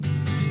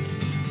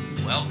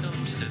Welcome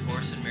to the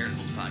Course in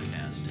Miracles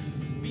podcast.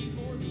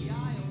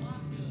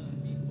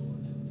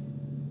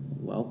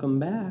 Welcome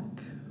back.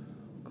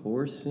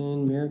 Course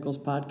in Miracles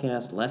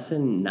podcast,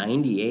 lesson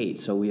 98.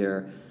 So we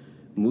are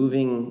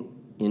moving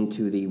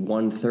into the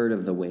 1/3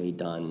 of the way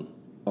done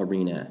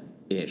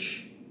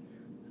arena-ish.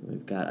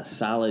 We've got a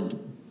solid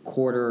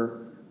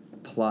quarter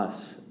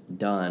plus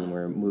done.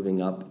 We're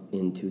moving up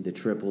into the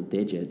triple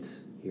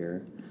digits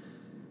here.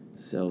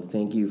 So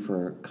thank you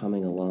for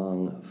coming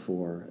along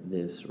for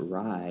this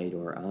ride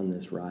or on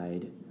this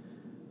ride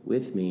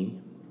with me.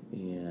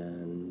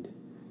 And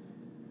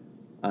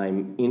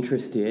I'm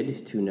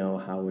interested to know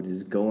how it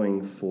is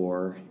going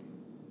for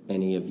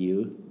any of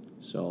you.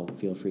 So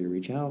feel free to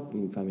reach out. You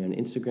can find me on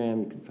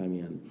Instagram. You can find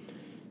me on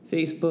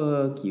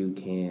Facebook. You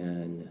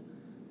can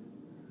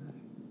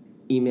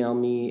email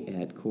me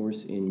at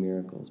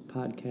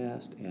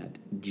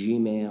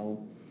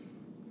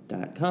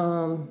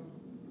courseinmiraclespodcast@gmail.com.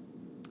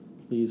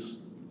 Please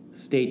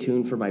stay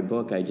tuned for my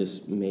book. I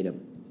just made a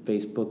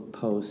Facebook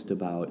post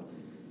about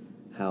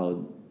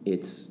how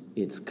it's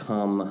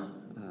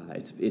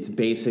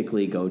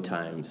basically go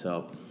time.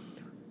 So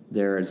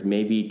there's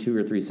maybe 2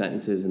 or 3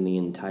 sentences in the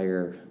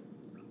entire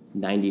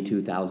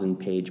 92,000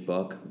 page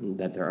book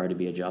that there are to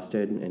be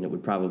adjusted, and it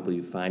would probably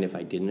be fine if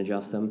I didn't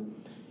adjust them.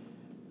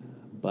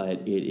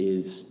 But it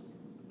is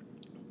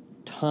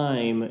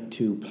time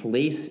to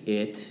place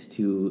it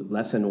to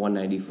lesson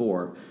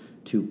 194,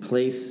 to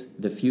place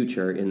the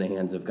future in the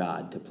hands of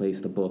God, to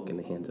place the book in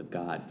the hands of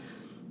God.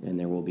 And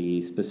there will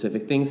be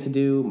specific things to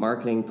do,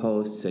 marketing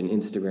posts and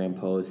Instagram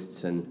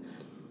posts and,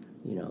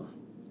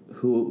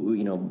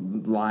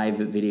 live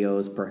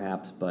videos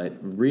perhaps, but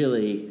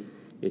really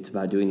it's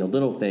about doing the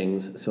little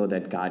things so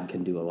that God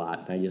can do a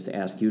lot. And I just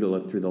ask you to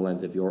look through the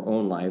lens of your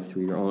own life,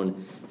 through your own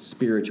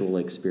spiritual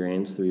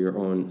experience, through your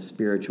own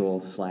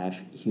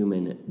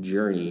spiritual/human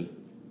journey,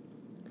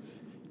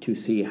 to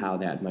see how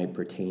that might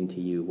pertain to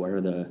you. What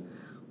are the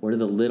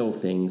little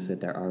things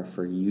that there are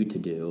for you to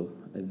do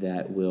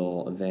that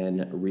will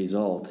then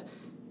result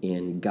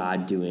in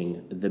God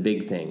doing the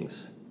big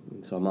things?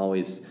 And so I'm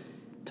always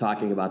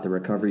talking about the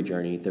recovery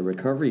journey. The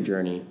recovery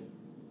journey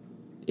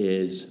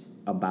is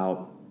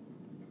about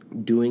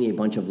doing a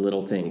bunch of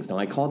little things. Now,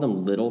 I call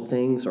them little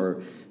things,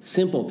 or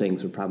simple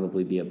things would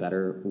probably be a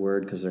better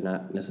word because they're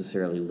not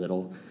necessarily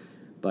little,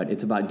 but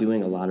it's about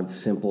doing a lot of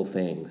simple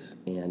things.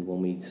 And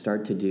when we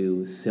start to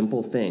do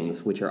simple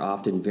things, which are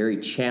often very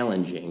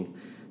challenging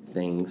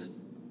things,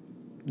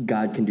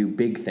 God can do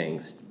big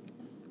things.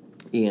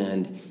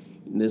 And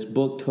this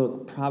book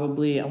took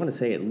probably, I want to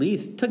say at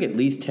least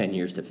 10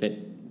 years to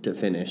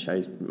finish.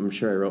 I'm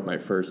sure I wrote my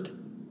first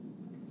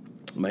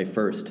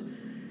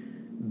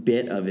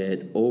bit of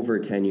it over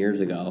 10 years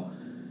ago,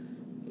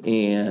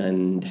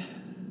 and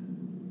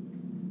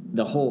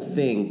the whole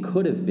thing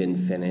could have been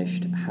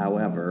finished,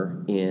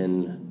 however,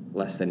 in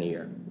less than a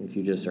year, if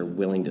you just are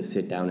willing to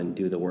sit down and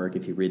do the work.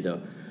 If you read the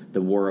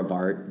War of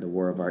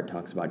Art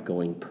talks about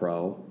going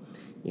pro,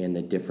 and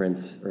the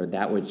difference, or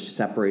that which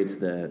separates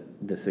the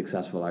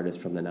successful artist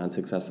from the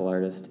non-successful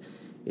artist,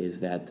 is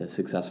that the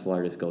successful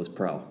artist goes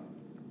pro,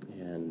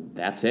 and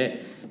that's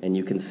it. And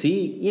you can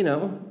see,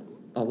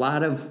 a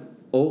lot of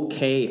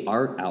okay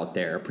art out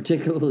there,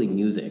 particularly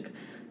music.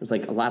 There's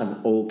like a lot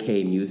of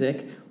okay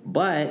music,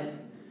 but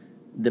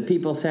the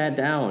people sat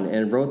down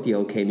and wrote the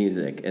okay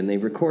music, and they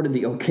recorded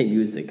the okay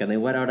music, and they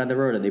went out on the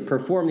road and they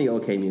performed the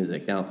okay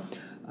music. Now,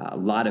 a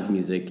lot of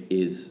music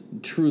is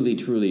truly,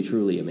 truly,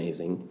 truly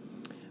amazing,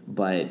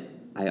 but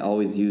I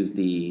always use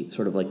the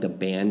sort of like the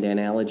band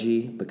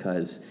analogy,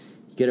 because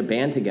you get a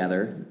band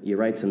together, you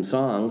write some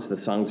songs, the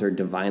songs are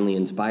divinely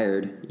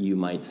inspired, you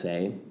might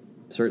say.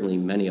 Certainly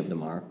many of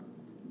them are.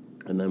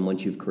 And then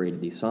once you've created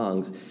these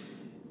songs,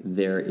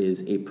 there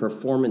is a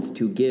performance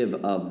to give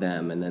of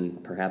them, and then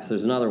perhaps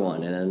there's another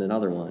one, and then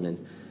another one, and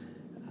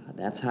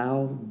that's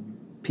how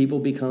people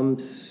become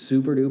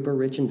super duper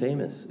rich and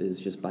famous, is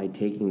just by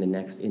taking the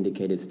next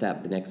indicated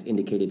step, the next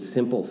indicated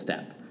simple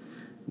step,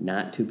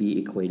 not to be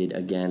equated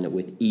again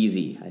with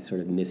easy. I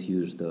sort of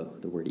misused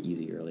the word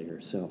easy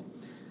earlier. So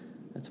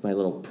that's my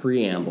little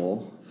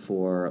preamble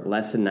for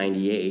lesson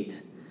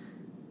 98,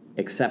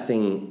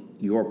 accepting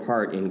your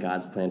part in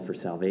God's plan for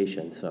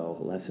salvation. So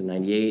lesson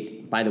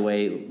 98, by the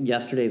way,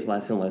 yesterday's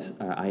lesson,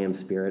 I am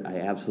Spirit. I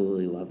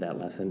absolutely love that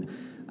lesson.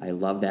 I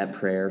love that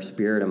prayer.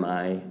 Spirit am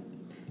I,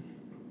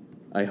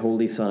 a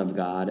holy Son of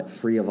God,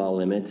 free of all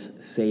limits,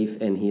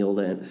 safe and healed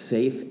and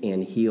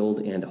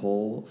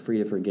whole, free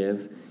to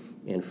forgive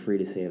and free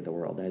to save the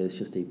world. That is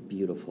just a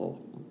beautiful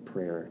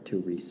prayer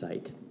to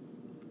recite.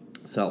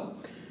 So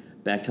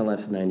back to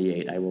lesson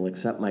 98. I will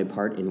accept my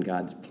part in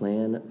God's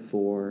plan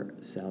for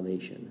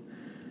salvation.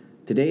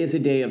 Today is a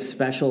day of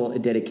special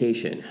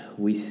dedication.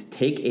 We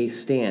take a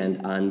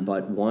stand on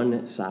but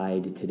one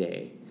side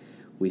today.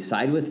 We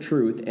side with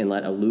truth and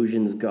let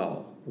illusions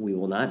go. We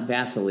will not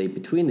vacillate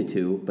between the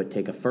two, but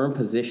take a firm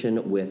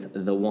position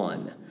with the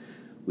one.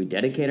 We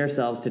dedicate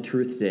ourselves to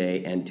truth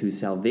today and to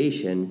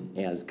salvation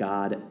as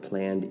God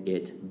planned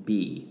it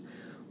be.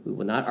 We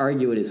will not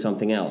argue it as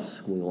something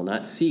else. We will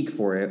not seek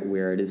for it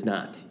where it is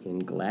not. In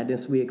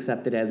gladness we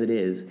accept it as it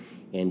is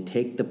and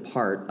take the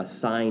part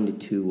assigned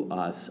to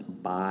us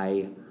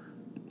by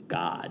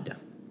God.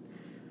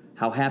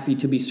 How happy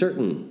to be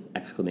certain!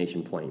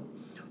 Exclamation point.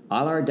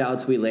 All our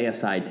doubts we lay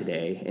aside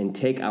today and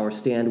take our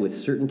stand with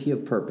certainty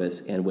of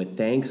purpose and with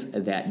thanks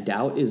that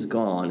doubt is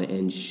gone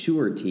and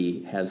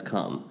surety has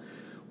come.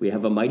 We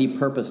have a mighty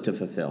purpose to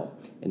fulfill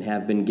and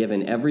have been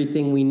given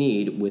everything we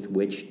need with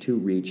which to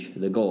reach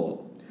the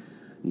goal.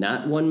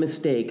 Not one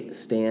mistake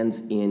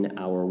stands in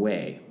our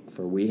way,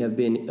 for we have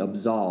been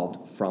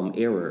absolved from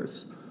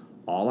errors.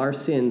 All our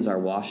sins are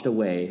washed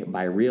away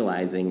by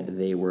realizing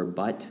they were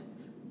but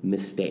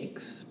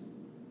mistakes.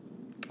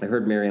 I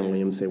heard Marianne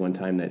Williams say one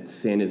time that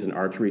sin is an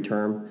archery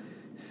term,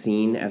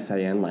 sin,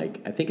 S-I-N,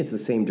 like, I think it's the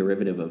same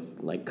derivative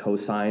of, like,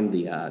 cosine,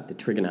 the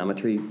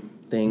trigonometry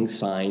thing,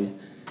 sine,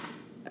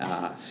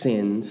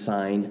 sin,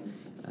 sine,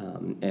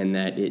 and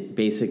that it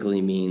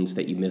basically means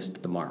that you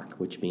missed the mark,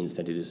 which means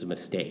that it is a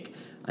mistake.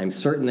 I'm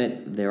certain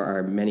that there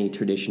are many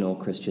traditional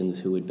Christians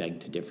who would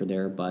beg to differ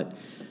there, but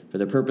for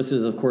the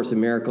purposes of Course in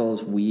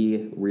Miracles,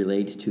 we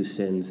relate to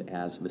sins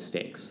as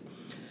mistakes.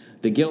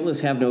 The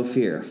guiltless have no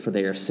fear, for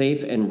they are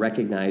safe and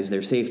recognize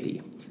their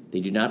safety. They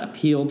do not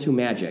appeal to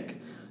magic,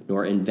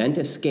 nor invent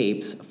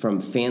escapes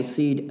from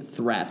fancied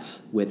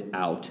threats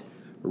without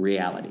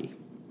reality.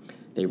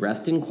 They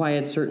rest in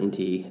quiet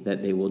certainty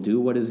that they will do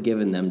what is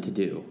given them to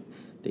do.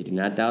 They do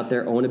not doubt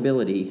their own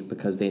ability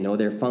because they know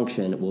their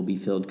function will be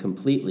filled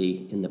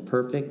completely in the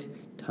perfect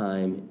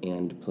time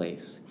and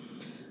place.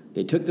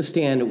 They took the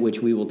stand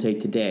which we will take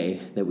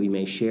today that we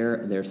may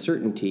share their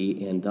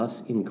certainty and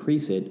thus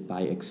increase it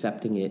by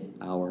accepting it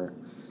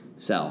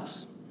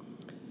ourselves.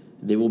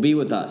 They will be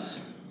with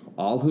us.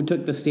 All who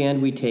took the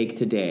stand we take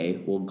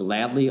today will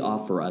gladly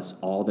offer us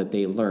all that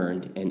they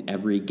learned and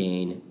every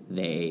gain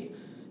they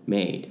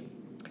made.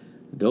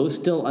 Those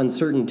still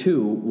uncertain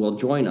too will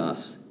join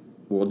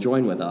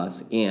with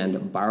us,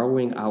 and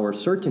borrowing our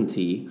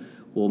certainty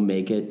will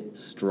make it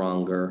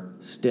stronger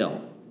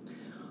still.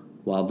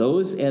 While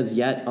those as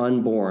yet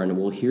unborn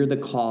will hear the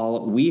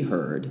call we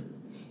heard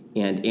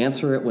and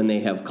answer it when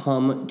they have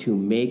come to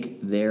make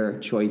their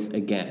choice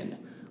again.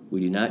 We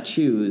do not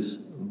choose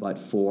but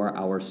for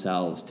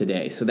ourselves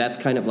today. So that's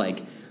kind of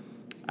like,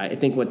 I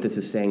think what this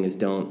is saying is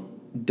don't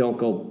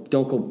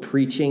go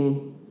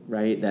preaching,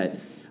 right?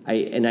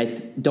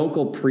 Don't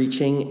go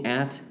preaching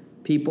at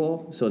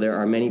people. So there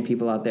are many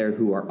people out there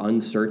who are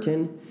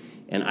uncertain,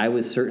 and I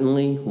was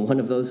certainly one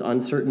of those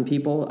uncertain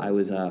people. I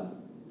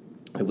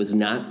was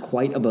not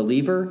quite a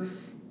believer,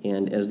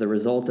 and as the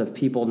result of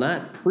people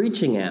not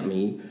preaching at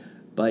me,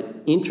 but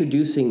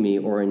introducing me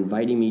or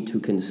inviting me to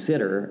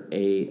consider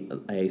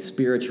a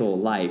spiritual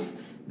life,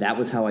 that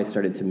was how I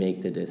started to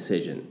make the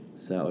decision.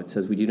 So it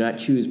says, we do not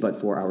choose but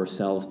for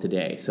ourselves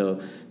today.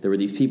 So there were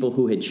these people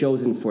who had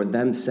chosen for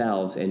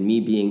themselves, and me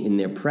being in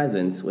their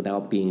presence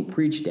without being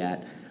preached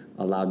at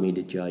allowed me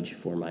to judge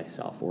for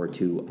myself, or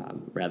to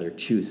rather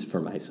choose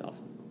for myself.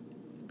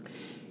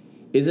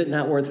 Is it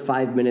not worth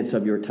 5 minutes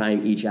of your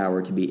time each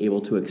hour to be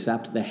able to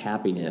accept the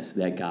happiness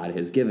that God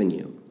has given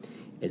you?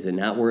 Is it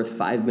not worth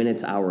 5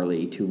 minutes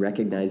hourly to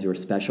recognize your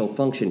special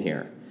function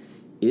here?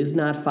 Is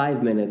not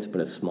 5 minutes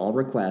but a small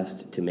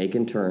request to make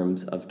in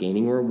terms of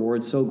gaining a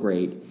reward so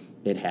great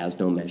it has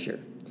no measure?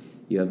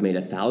 You have made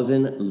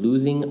 1,000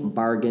 losing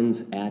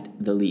bargains at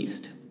the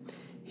least.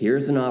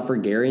 Here's an offer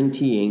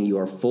guaranteeing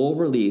your full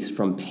release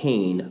from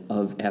pain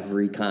of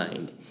every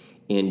kind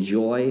and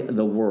joy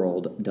the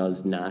world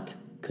does not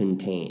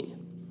contain.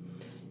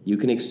 You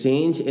can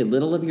exchange a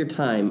little of your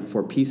time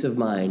for peace of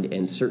mind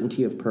and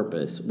certainty of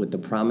purpose with the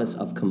promise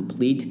of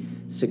complete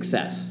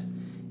success.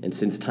 And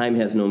since time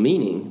has no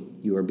meaning,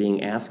 you are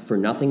being asked for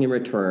nothing in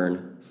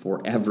return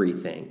for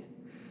everything.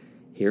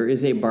 Here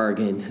is a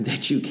bargain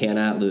that you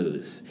cannot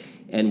lose,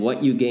 and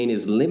what you gain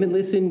is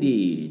limitless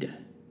indeed!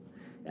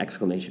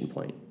 Exclamation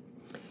point.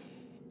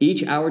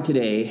 Each hour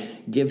today,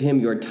 give him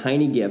your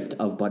tiny gift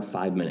of but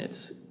 5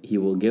 minutes. He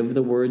will give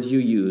the words you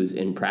use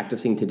in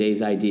practicing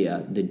today's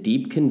idea the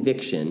deep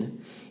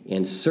conviction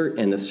and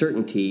the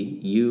certainty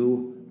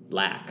you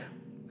lack.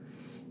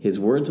 His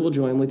words will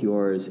join with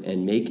yours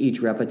and make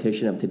each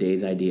repetition of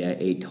today's idea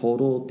a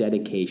total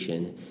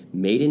dedication,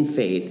 made in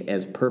faith,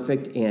 as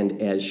perfect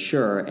and as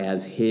sure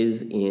as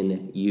his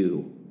in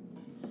you.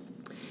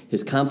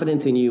 His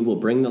confidence in you will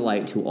bring the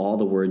light to all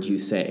the words you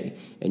say,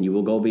 and you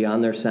will go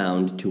beyond their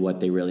sound to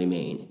what they really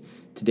mean.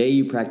 Today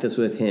you practice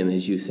with him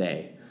as you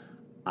say,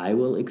 I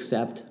will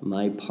accept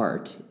my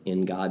part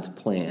in God's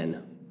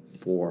plan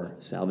for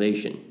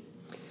salvation.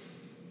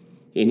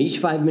 In each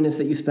 5 minutes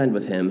that you spend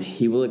with him,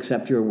 he will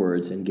accept your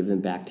words and give them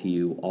back to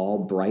you, all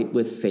bright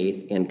with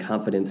faith and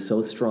confidence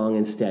so strong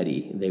and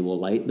steady, they will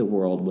light the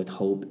world with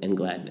hope and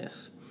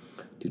gladness.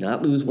 Do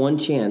not lose one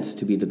chance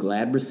to be the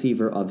glad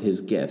receiver of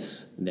his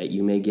gifts, that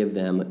you may give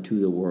them to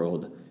the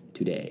world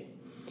today.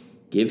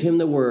 Give him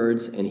the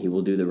words, and he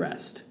will do the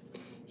rest.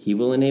 He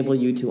will enable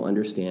you to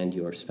understand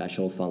your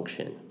special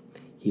function.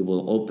 He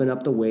will open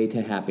up the way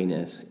to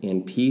happiness,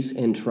 and peace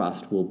and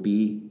trust will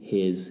be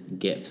his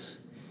gifts,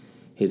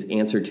 his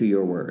answer to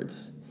your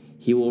words.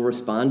 He will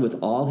respond with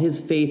all his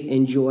faith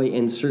and joy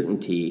and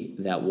certainty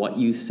that what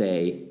you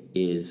say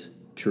is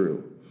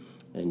true.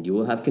 And you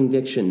will have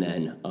conviction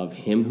then of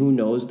him who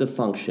knows the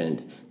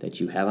function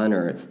that you have on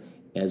earth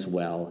as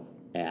well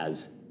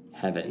as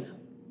heaven.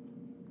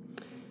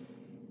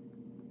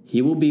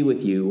 He will be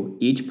with you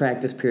each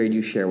practice period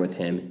you share with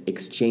him,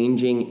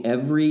 exchanging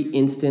every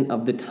instant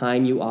of the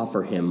time you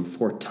offer him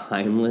for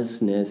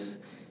timelessness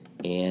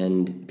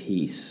and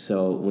peace.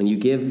 So when you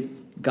give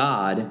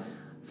God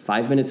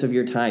 5 minutes of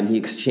your time, he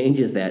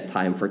exchanges that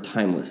time for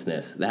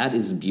timelessness. That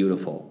is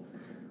beautiful.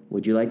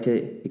 Would you like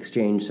to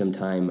exchange some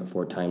time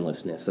for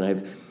timelessness? And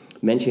I've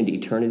mentioned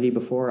eternity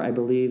before, I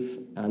believe,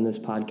 on this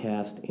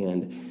podcast.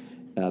 And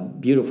a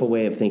beautiful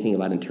way of thinking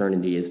about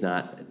eternity is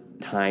not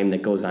time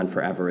that goes on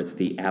forever. It's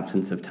the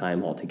absence of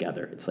time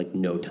altogether. It's like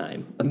no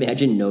time.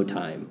 Imagine no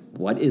time.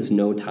 What is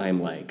no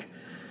time like?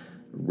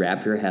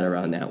 Wrap your head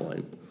around that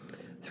one.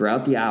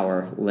 Throughout the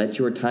hour, let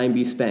your time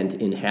be spent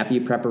in happy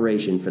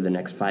preparation for the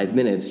next 5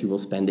 minutes you will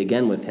spend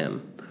again with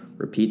him.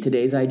 Repeat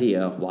today's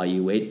idea while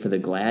you wait for the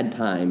glad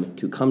time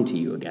to come to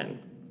you again.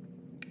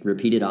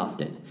 Repeat it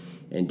often,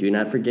 and do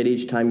not forget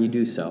each time you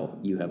do so,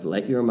 you have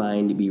let your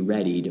mind be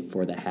readied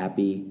for the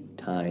happy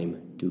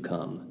time to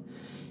come.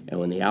 And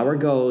when the hour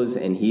goes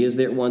and he is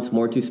there once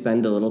more to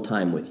spend a little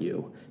time with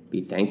you, be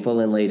thankful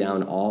and lay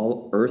down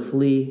all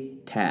earthly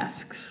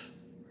tasks,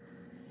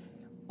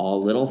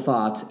 all little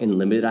thoughts and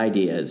limited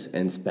ideas,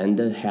 and spend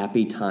a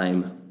happy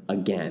time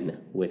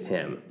again with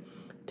him.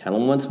 Tell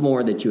him once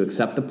more that you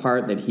accept the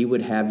part that he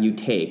would have you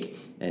take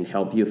and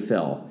help you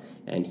fill,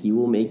 and he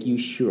will make you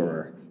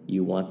sure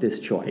you want this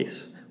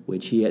choice,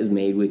 which he has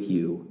made with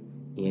you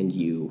and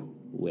you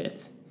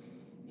with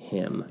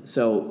him.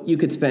 So you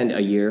could spend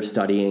a year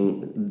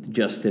studying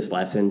just this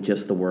lesson,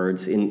 just the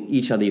words. In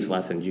each of these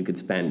lessons, you could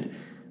spend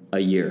a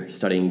year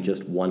studying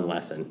just one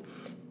lesson.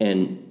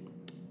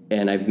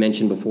 And I've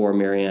mentioned before,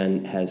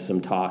 Marianne has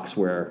some talks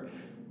where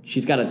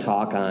she's got a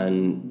talk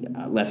on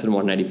lesson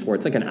 194.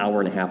 It's like an hour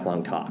and a half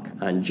long talk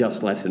on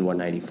just lesson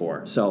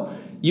 194. So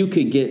you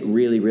could get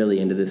really, really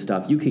into this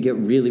stuff. You could get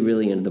really,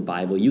 really into the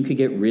Bible. You could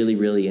get really,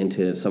 really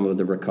into some of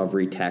the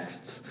recovery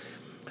texts.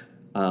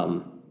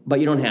 But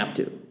you don't have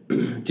to.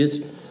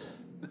 Just,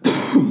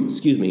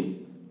 excuse me,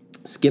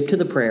 skip to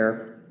the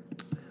prayer,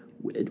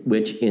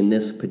 which in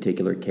this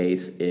particular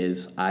case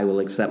is, I will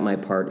accept my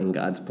part in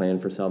God's plan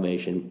for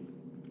salvation.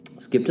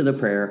 Skip to the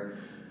prayer,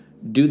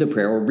 do the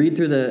prayer, or read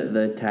through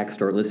the text,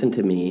 or listen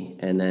to me,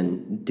 and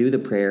then do the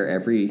prayer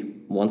every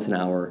once an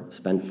hour,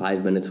 spend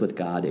 5 minutes with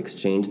God,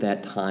 exchange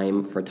that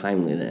time for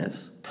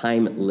timelessness,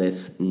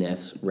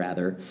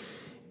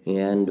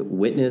 and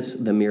witness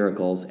the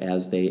miracles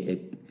as they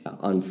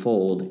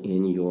unfold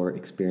in your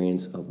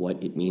experience of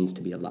what it means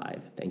to be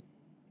alive. Thank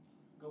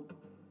you.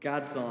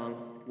 God song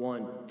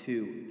 1,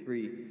 2,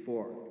 3,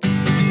 4.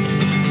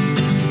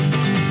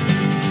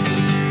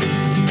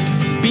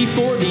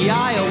 Before the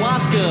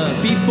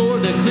ayahuasca, before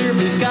the clear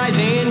blue skies,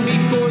 and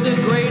before the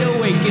great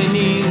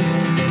awakening,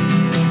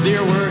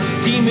 there were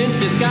demons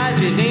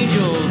disguised as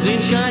angels in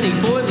shiny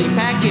foily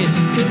packets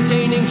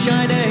containing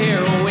China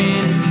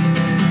heroin.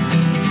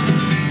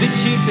 The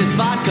cheapest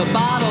vodka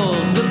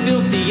bottles, the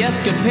filthy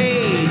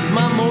escapades,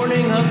 my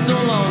morning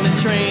hustle on the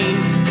train.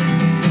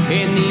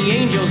 And the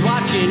angels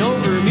watching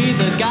over me,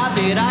 the God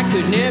that I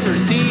could never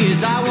see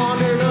as I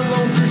wandered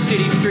alone through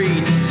city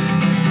streets.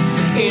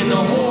 And the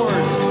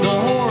whores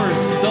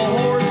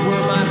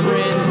were my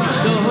friends,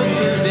 the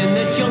hookers and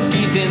the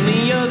junkies and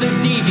the other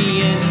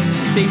deviants.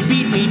 They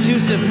beat me to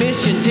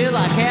submission till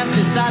I cast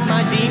aside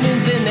my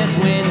demons, and that's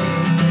when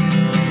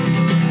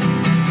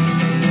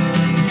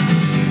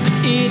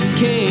it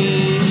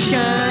came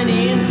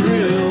shining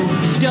through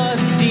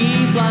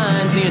dusty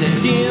blinds in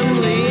a dim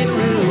lit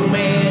room,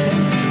 and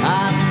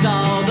I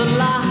saw the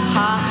light.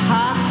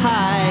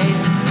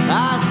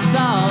 I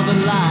saw the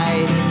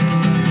light.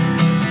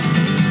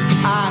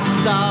 I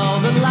saw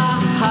the light.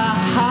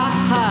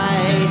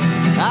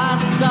 I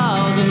saw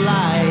the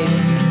light.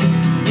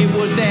 It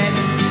was that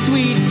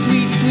sweet,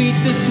 sweet, sweet,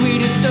 the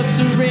sweetest of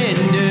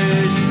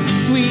surrenders.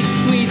 Sweet,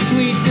 sweet,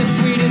 sweet, the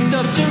sweetest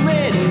of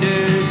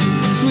surrenders.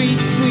 Sweet,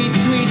 sweet,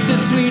 sweet, the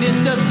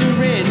sweetest of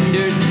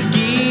surrenders.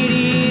 Get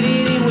it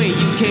any way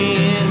you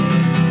can.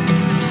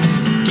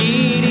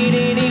 Get it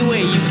any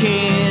way you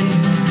can.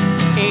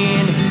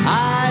 And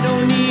I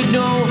don't need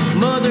no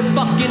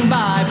motherfucking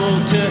Bible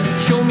to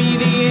show me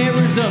the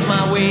errors of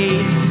my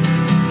ways.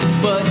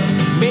 But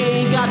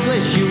may God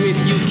bless you if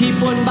you keep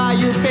one by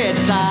your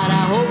bedside.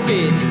 I hope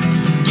it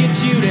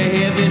gets you to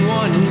heaven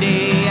one day.